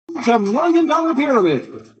It's a $1 million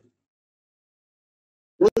pyramid.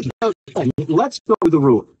 Let's go to the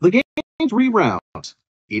rule. The game is 3 rounds.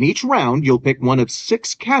 In each round, you'll pick one of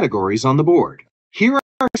 6 categories on the board. Here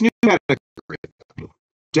are 6 new categories.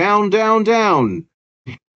 Down, down, down.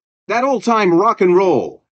 That old-time rock and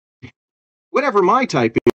roll. Whatever my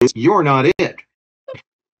type is, you're not it.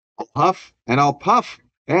 I'll huff and I'll puff,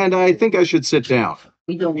 and I think I should sit down.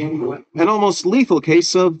 An almost lethal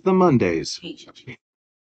case of the Mondays.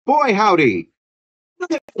 Boy, howdy.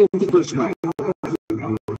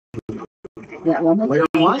 Player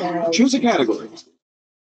 1, choose a category.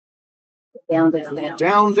 Down, down, down.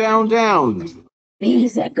 Down, down, down.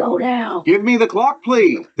 Things that go down. Give me the clock,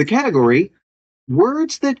 please. The category,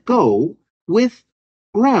 words that go with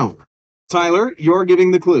brown. Tyler, you're giving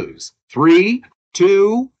the clues. 3,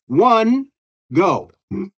 2, 1, go.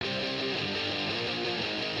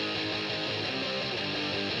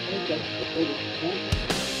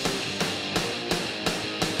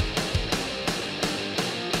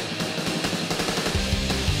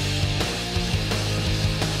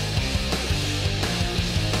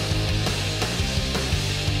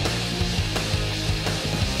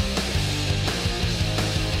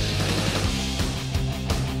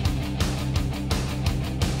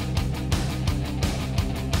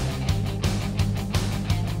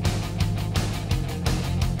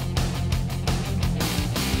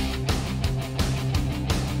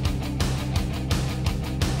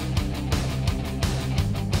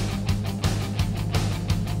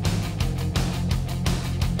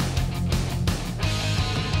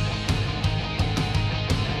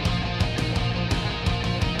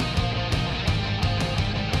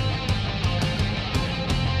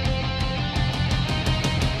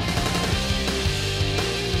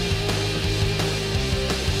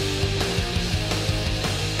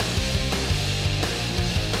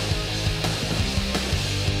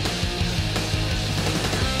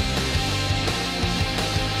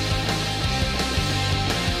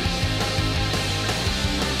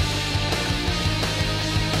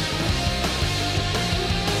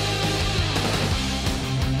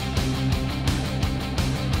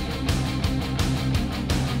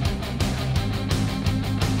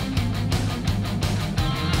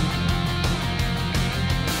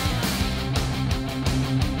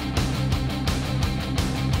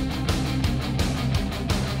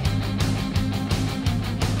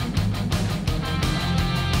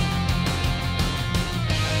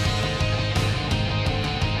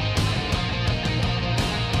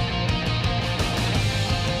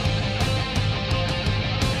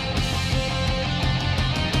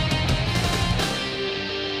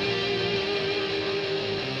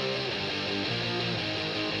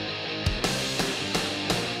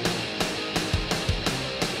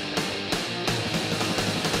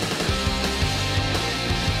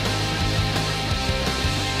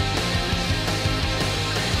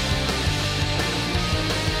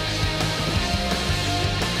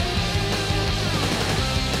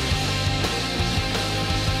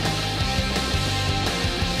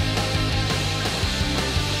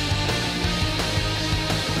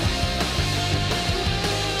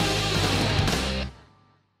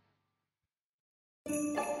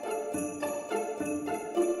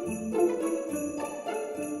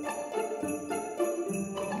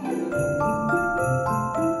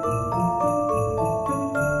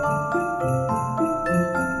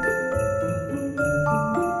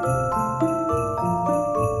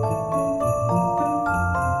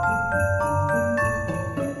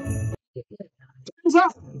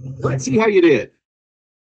 Let's see how you did.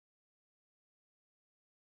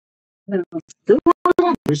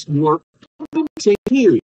 There's more to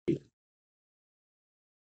hear.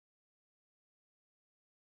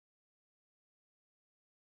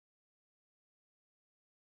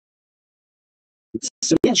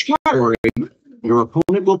 So each category your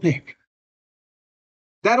opponent will pick.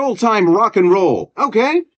 That old-time rock and roll.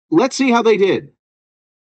 Okay, let's see how they did.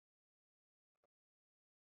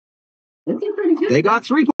 They got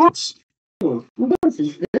 3 points. Are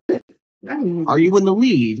you in the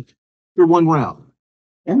lead for 1 round?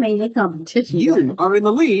 That means they competition. You are in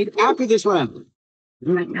the lead after this round.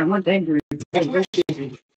 I want that.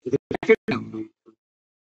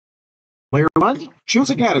 Player 1, choose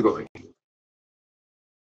a category.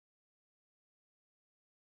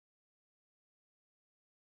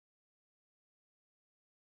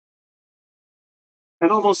 An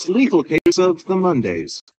almost lethal case of the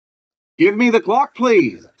Mondays. Give me the clock,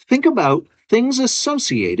 please. Think about things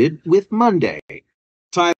associated with Monday.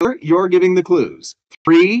 Tyler, you're giving the clues.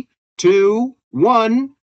 3, 2,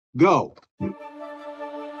 1, go.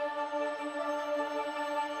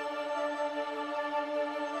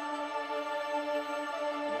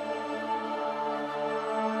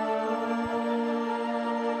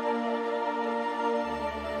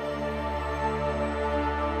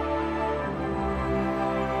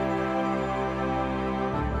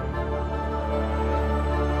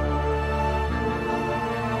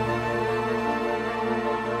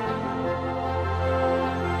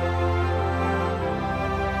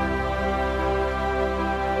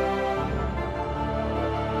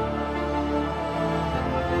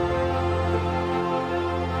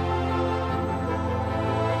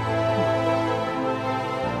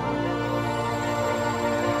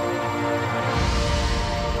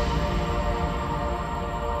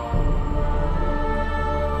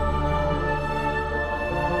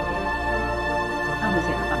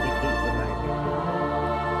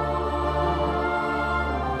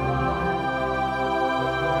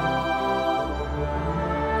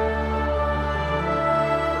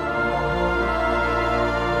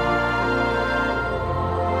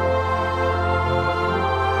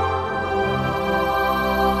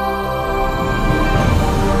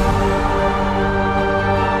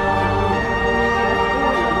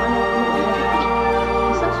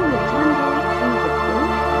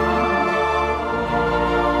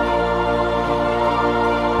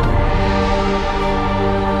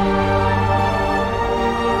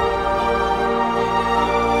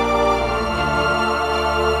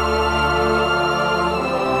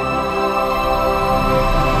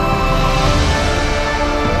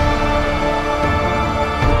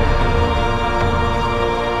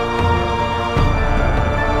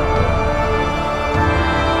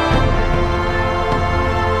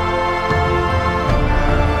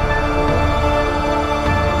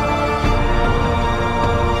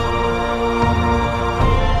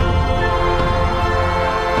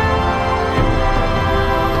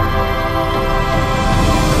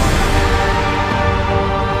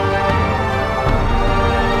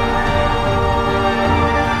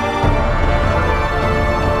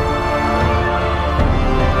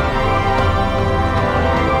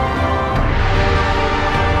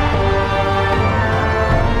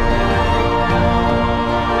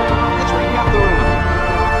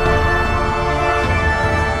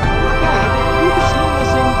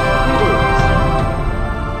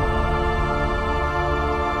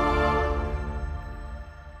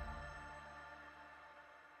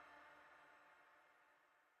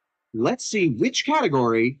 Let's see which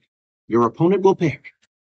category your opponent will pick.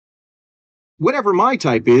 Whatever my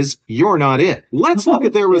type is, you're not it. Let's look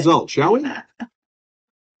at their results, shall we?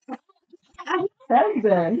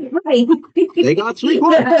 Right. They got 3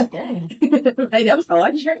 points. Right, that was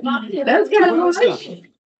hard. That's kind of hard.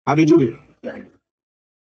 How did you do?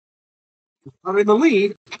 Are in the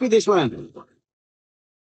lead for this round.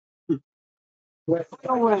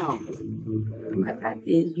 Final round. My fact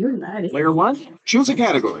is, you're not it. Player 1, choose a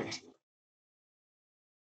category.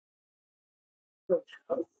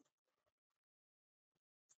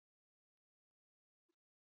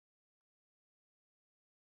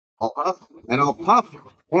 I'll huff and I'll puff,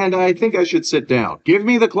 and I think I should sit down. Give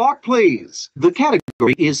me the clock, please. The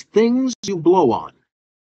category is things you blow on.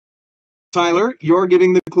 Tyler, you're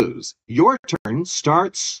giving the clues. Your turn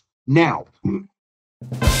starts now.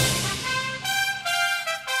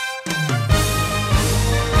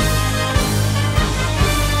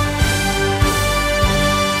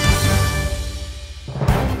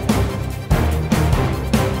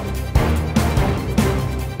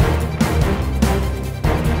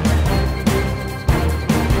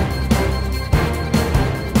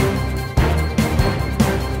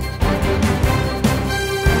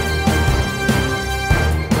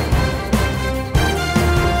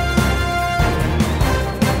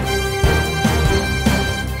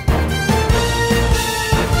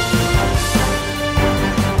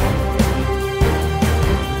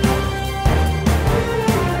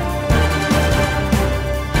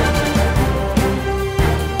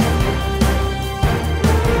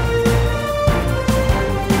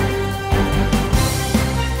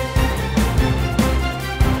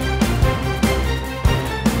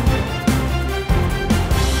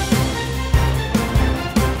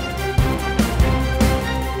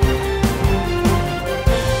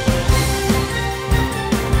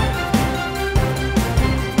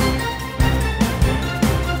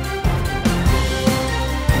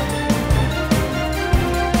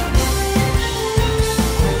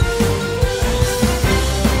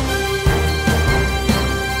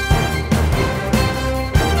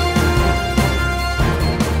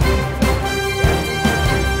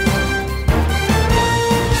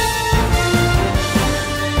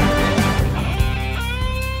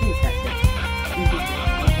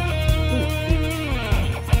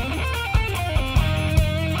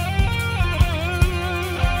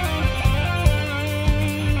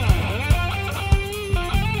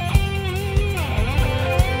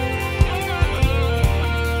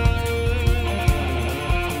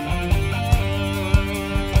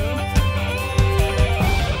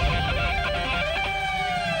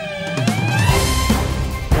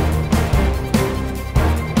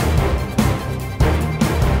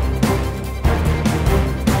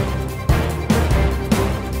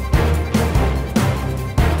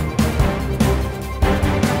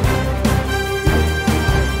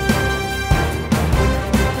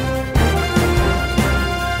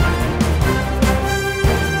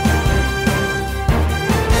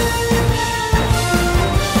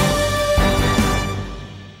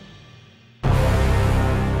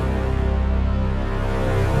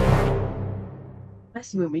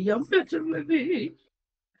 That's with me. Your picture with me.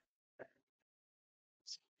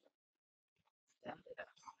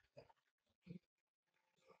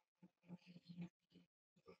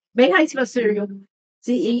 Make how you spell cereal.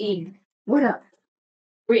 CEE. What up?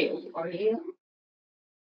 Real. Are you?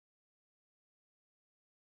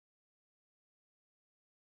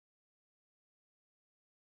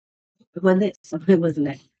 Wasn't it? It wasn't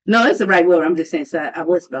that. No, it's the right word. I'm just saying, so I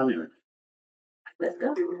was spelling it. Let's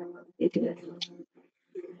go. It did.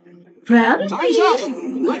 Proud of Time's up.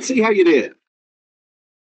 you. Let's see how you did.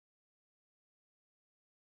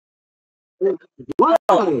 Wow.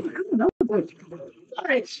 I don't know.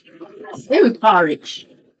 Porridge. It was porridge.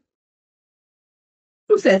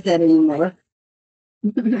 Who says that anymore?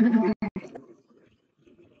 Your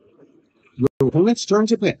opponent's turn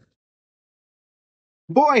to pick.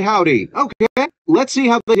 Boy, howdy. Okay, let's see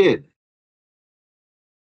how they did.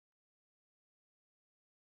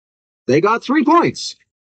 They got 3 points.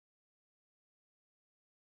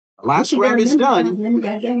 The last round is done.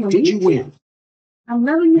 Did you win? I'm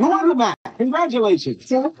loving You you. won the match. Congratulations.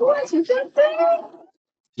 So, of course, you just did.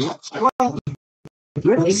 Well,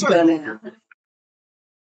 It's sir, done now.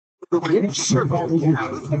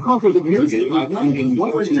 conquer the period by finding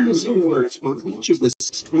one or two missing words for each of the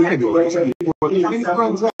 6 categories before the time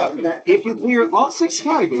runs out. If you clear all 6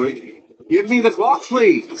 categories, give me the clock,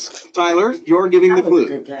 please. Tyler, you're giving the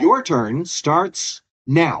clue. Your turn starts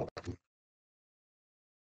now.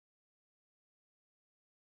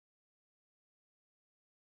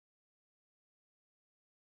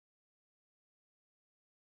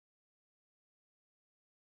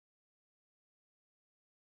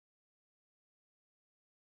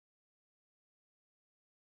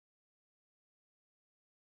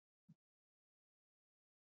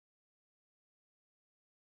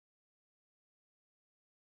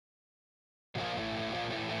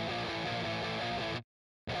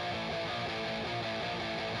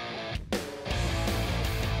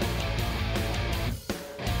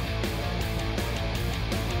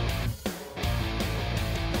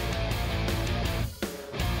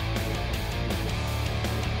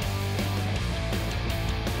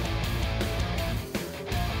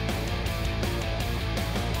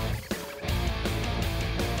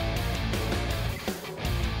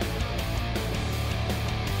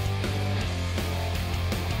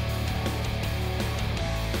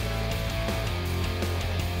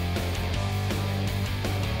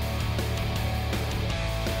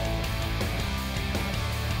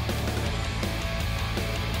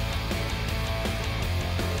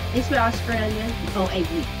 It's for Australia. Oh,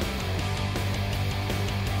 8 weeks.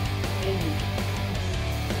 8 weeks.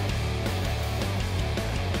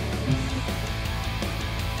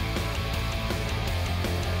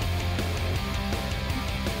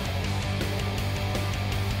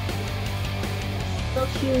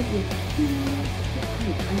 Those shoes with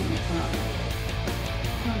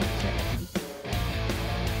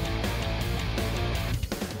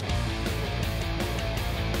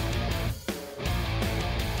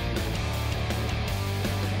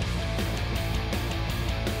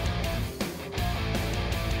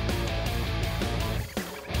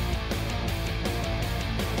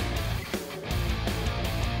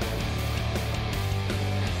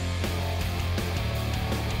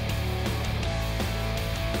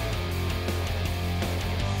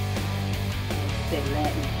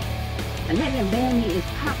Latin. And Latin band is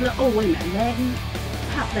popular. Oh, wait a minute. Latin,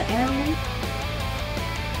 popular animal.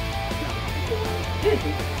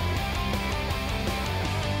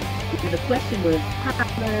 The question was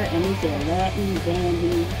popular, and they said Latin,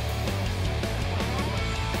 bandy.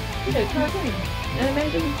 Yeah, cartoon.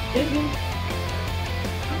 Animation. Disney.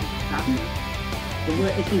 Popular. The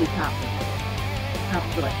word is really popular.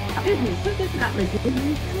 Popular. Disney. What's this? Popular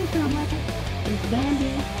Disney. It's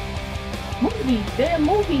bandy. Movies. They're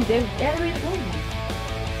movies. They're animated movies.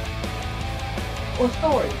 Or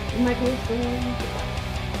stories. You might go stories.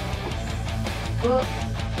 Well,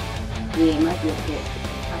 yeah, it might be a book.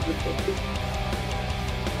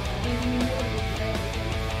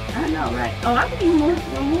 I know, right? Oh, I can do more.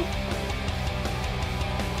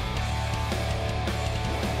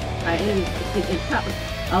 Right, it's popular.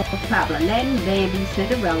 Oh, popular. Latin, Bambi,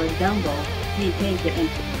 Cinderella, Dumbo, Fantasia, and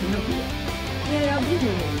Pinocchio. Yeah, Disney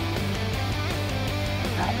movies.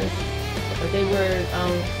 But they were,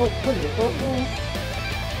 what is it, folklore?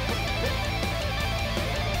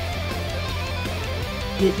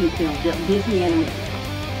 Disney film, Disney animation.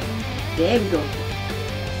 There we go.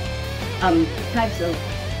 Types of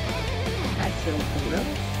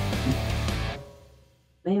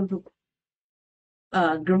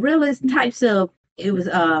gorillas. Gorillas, types of, it was,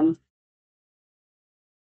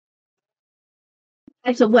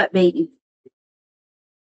 types of what, baby?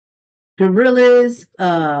 Gorillas,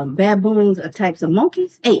 baboons are types of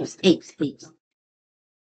monkeys. Apes.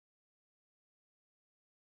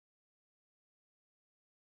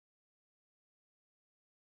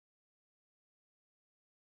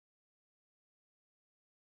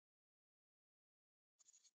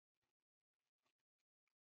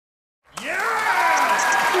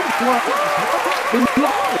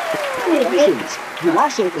 Congratulations! You are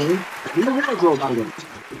certainly the wardrobe item.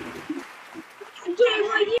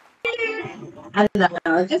 I don't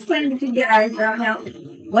know. Just playing with you guys.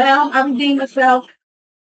 Well, I redeemed myself.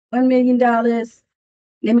 $1 million.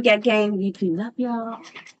 Let me get game. YouTube. Love y'all.